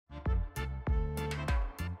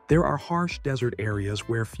There are harsh desert areas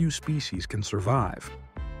where few species can survive.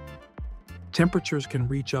 Temperatures can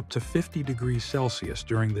reach up to 50 degrees Celsius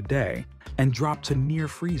during the day and drop to near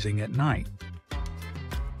freezing at night.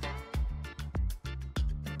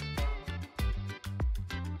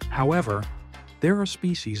 However, there are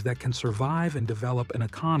species that can survive and develop an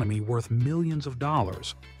economy worth millions of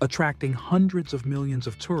dollars, attracting hundreds of millions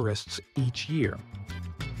of tourists each year.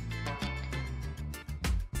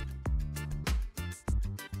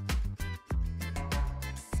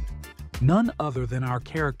 None other than our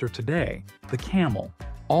character today, the camel,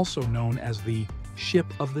 also known as the ship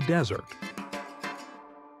of the desert.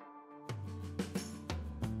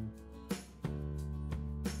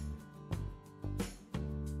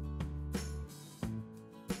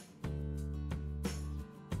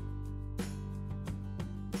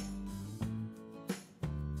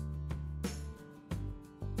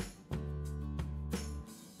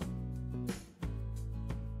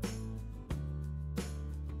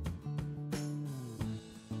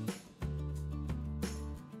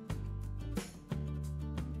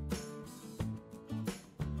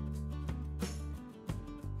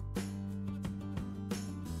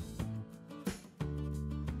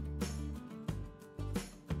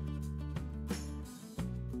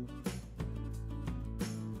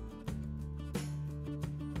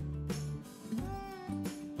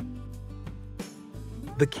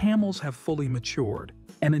 The camels have fully matured,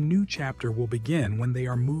 and a new chapter will begin when they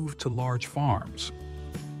are moved to large farms.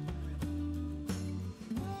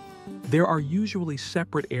 There are usually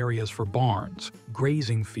separate areas for barns,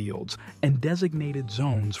 grazing fields, and designated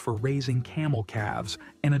zones for raising camel calves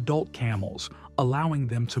and adult camels, allowing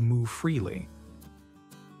them to move freely.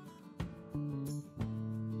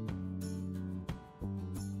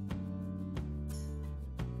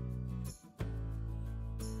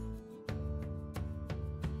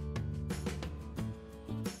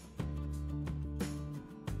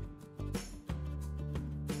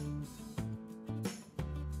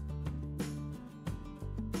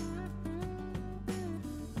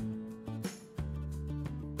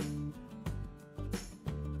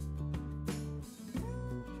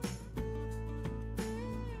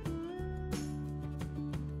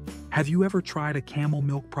 Have you ever tried a camel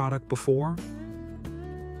milk product before?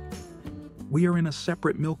 We are in a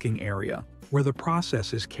separate milking area where the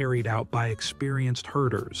process is carried out by experienced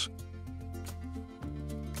herders.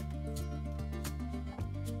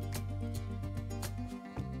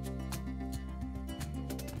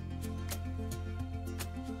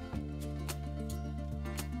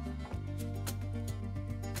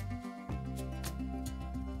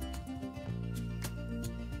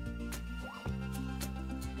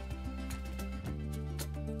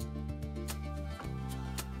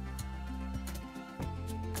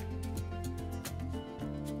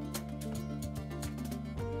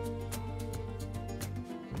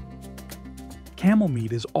 Camel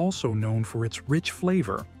meat is also known for its rich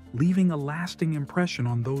flavor, leaving a lasting impression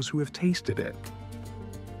on those who have tasted it.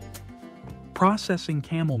 Processing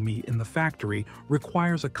camel meat in the factory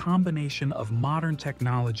requires a combination of modern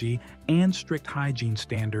technology and strict hygiene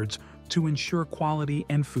standards to ensure quality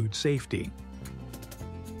and food safety.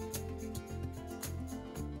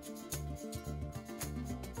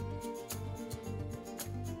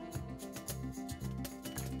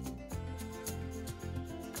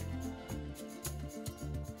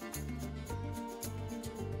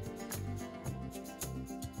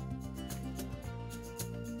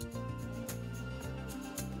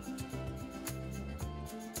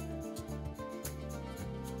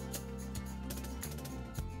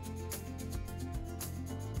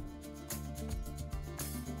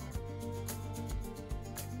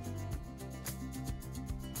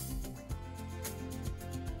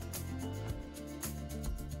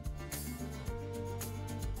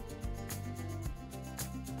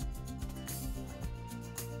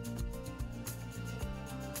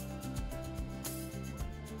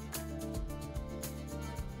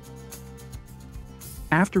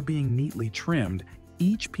 After being neatly trimmed,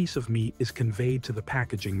 each piece of meat is conveyed to the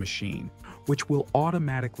packaging machine, which will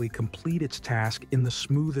automatically complete its task in the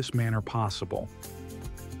smoothest manner possible.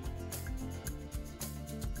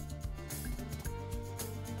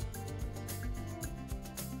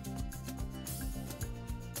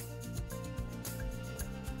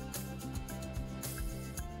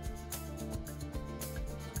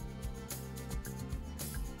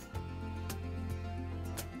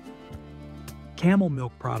 Camel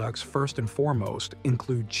milk products first and foremost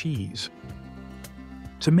include cheese.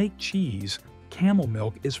 To make cheese, camel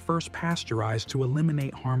milk is first pasteurized to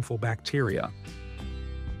eliminate harmful bacteria.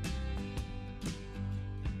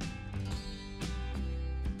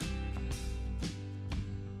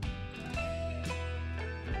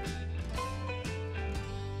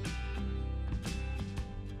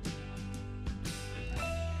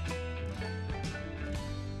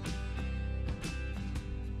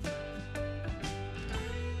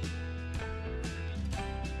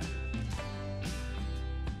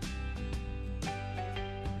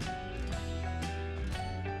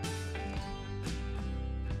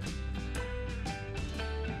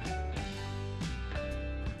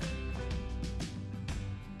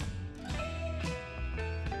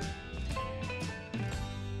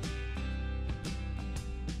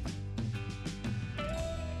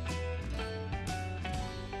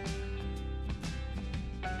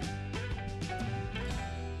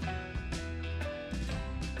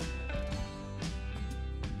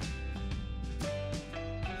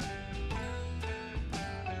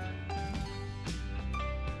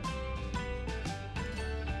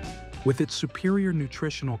 With its superior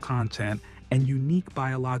nutritional content and unique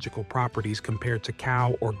biological properties compared to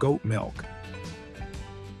cow or goat milk,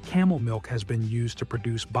 camel milk has been used to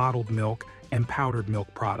produce bottled milk and powdered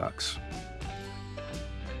milk products.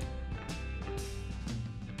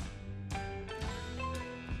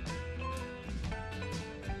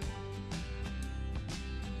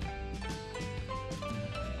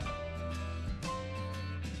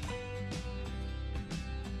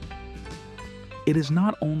 It is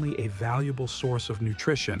not only a valuable source of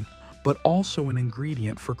nutrition, but also an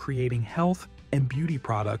ingredient for creating health and beauty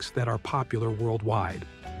products that are popular worldwide.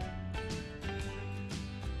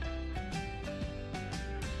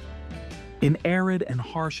 In arid and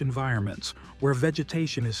harsh environments, where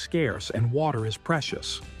vegetation is scarce and water is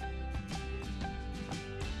precious,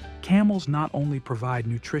 camels not only provide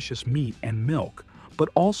nutritious meat and milk, but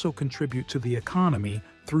also contribute to the economy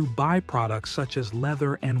through byproducts such as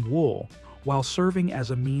leather and wool, while serving as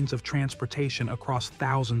a means of transportation across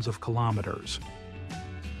thousands of kilometers.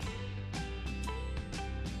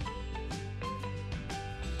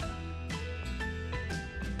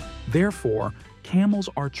 Therefore, camels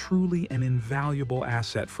are truly an invaluable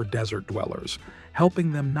asset for desert dwellers,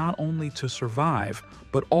 helping them not only to survive,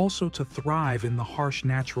 but also to thrive in the harsh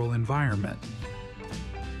natural environment.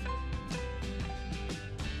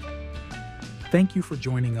 Thank you for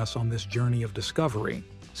joining us on this journey of discovery.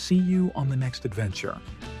 See you on the next adventure.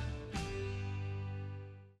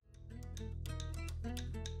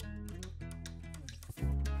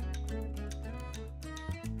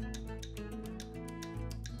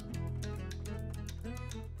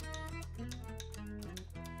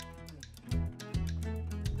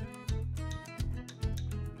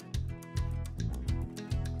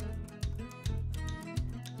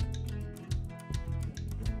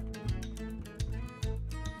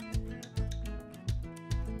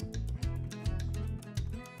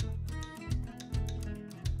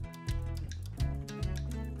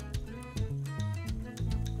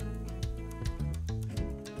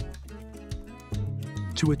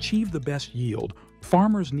 To achieve the best yield,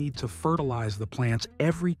 farmers need to fertilize the plants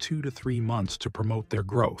every 2 to 3 months to promote their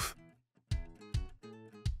growth.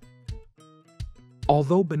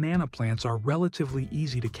 Although banana plants are relatively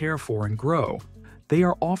easy to care for and grow, they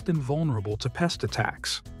are often vulnerable to pest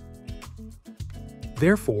attacks.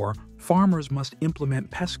 Therefore, farmers must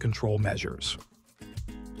implement pest control measures.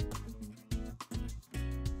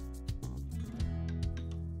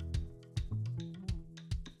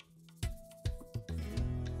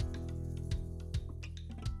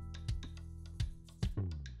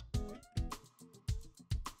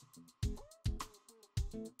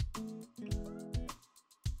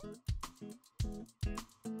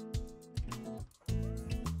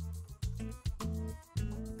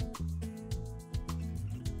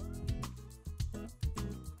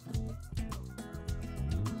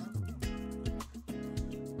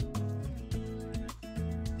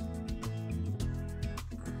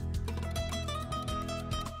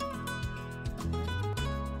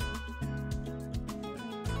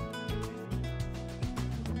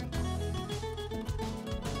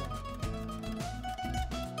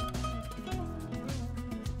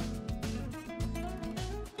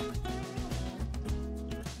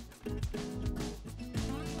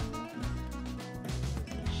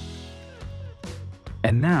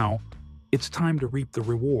 And now, it's time to reap the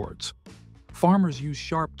rewards. Farmers use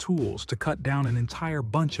sharp tools to cut down an entire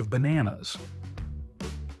bunch of bananas.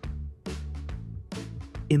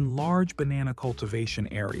 In large banana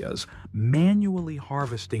cultivation areas, manually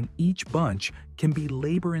harvesting each bunch can be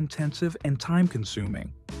labor-intensive and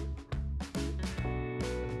time-consuming.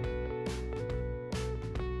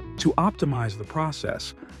 To optimize the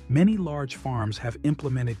process, many large farms have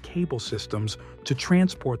implemented cable systems to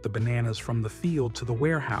transport the bananas from the field to the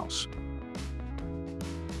warehouse.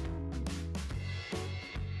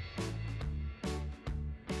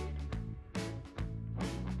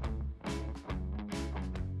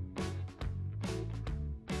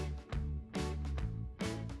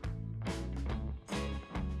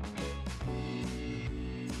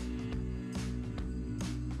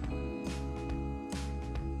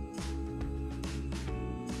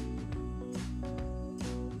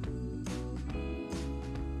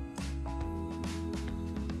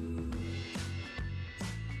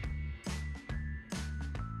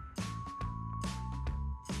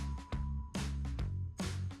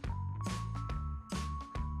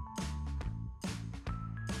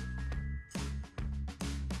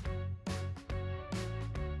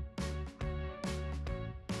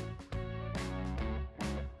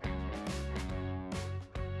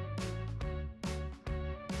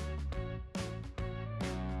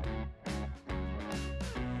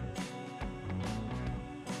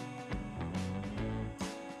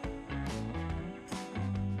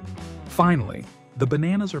 Finally, the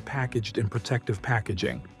bananas are packaged in protective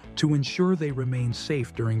packaging to ensure they remain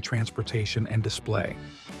safe during transportation and display.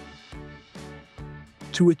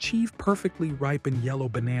 To achieve perfectly ripened yellow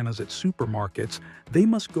bananas at supermarkets, they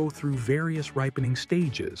must go through various ripening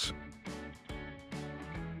stages.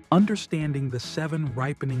 Understanding the 7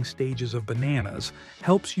 ripening stages of bananas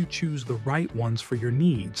helps you choose the right ones for your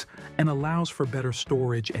needs and allows for better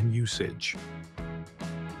storage and usage.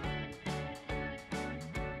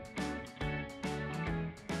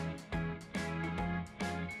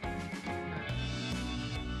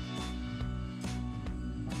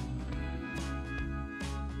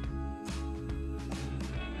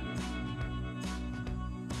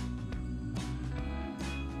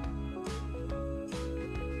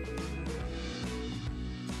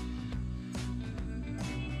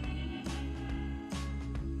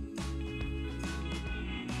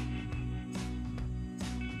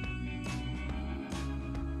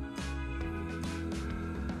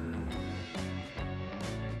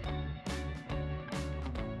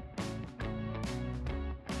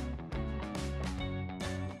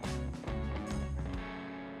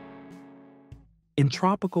 In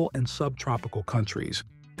tropical and subtropical countries,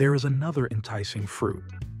 there is another enticing fruit.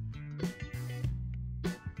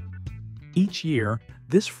 Each year,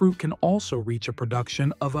 this fruit can also reach a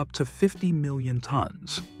production of up to 50 million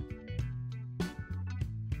tons.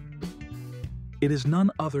 It is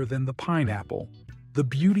none other than the pineapple, the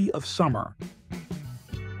beauty of summer.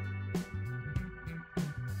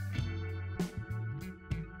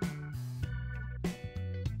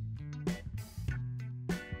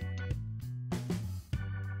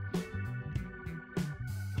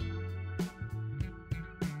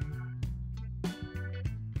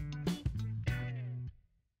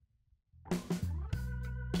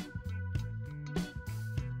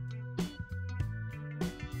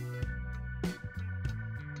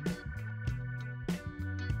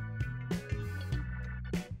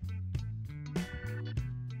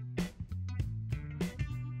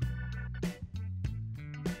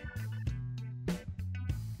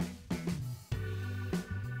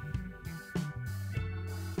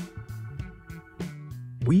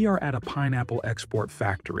 We are at a pineapple export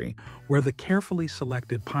factory where the carefully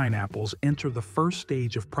selected pineapples enter the first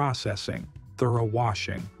stage of processing, thorough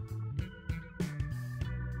washing.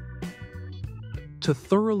 To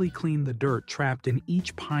thoroughly clean the dirt trapped in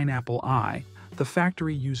each pineapple eye, the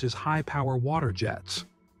factory uses high-power water jets.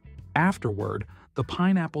 Afterward, the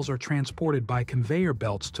pineapples are transported by conveyor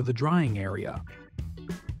belts to the drying area.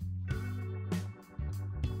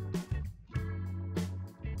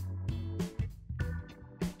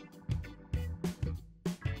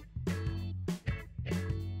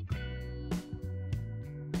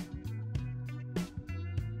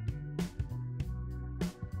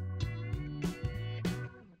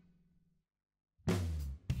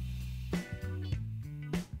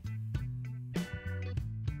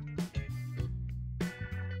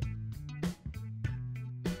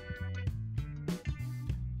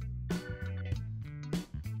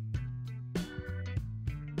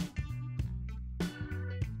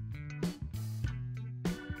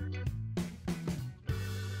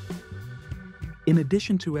 In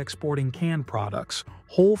addition to exporting canned products,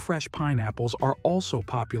 whole fresh pineapples are also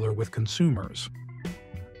popular with consumers.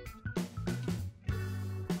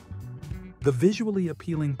 The visually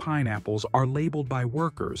appealing pineapples are labeled by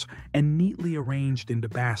workers and neatly arranged into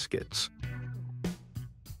baskets.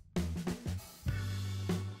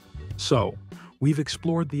 So, we've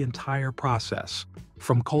explored the entire process,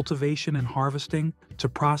 from cultivation and harvesting to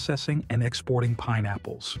processing and exporting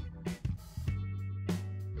pineapples.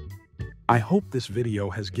 I hope this video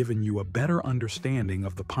has given you a better understanding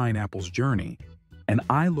of the pineapple's journey, and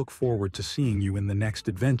I look forward to seeing you in the next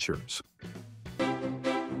adventures.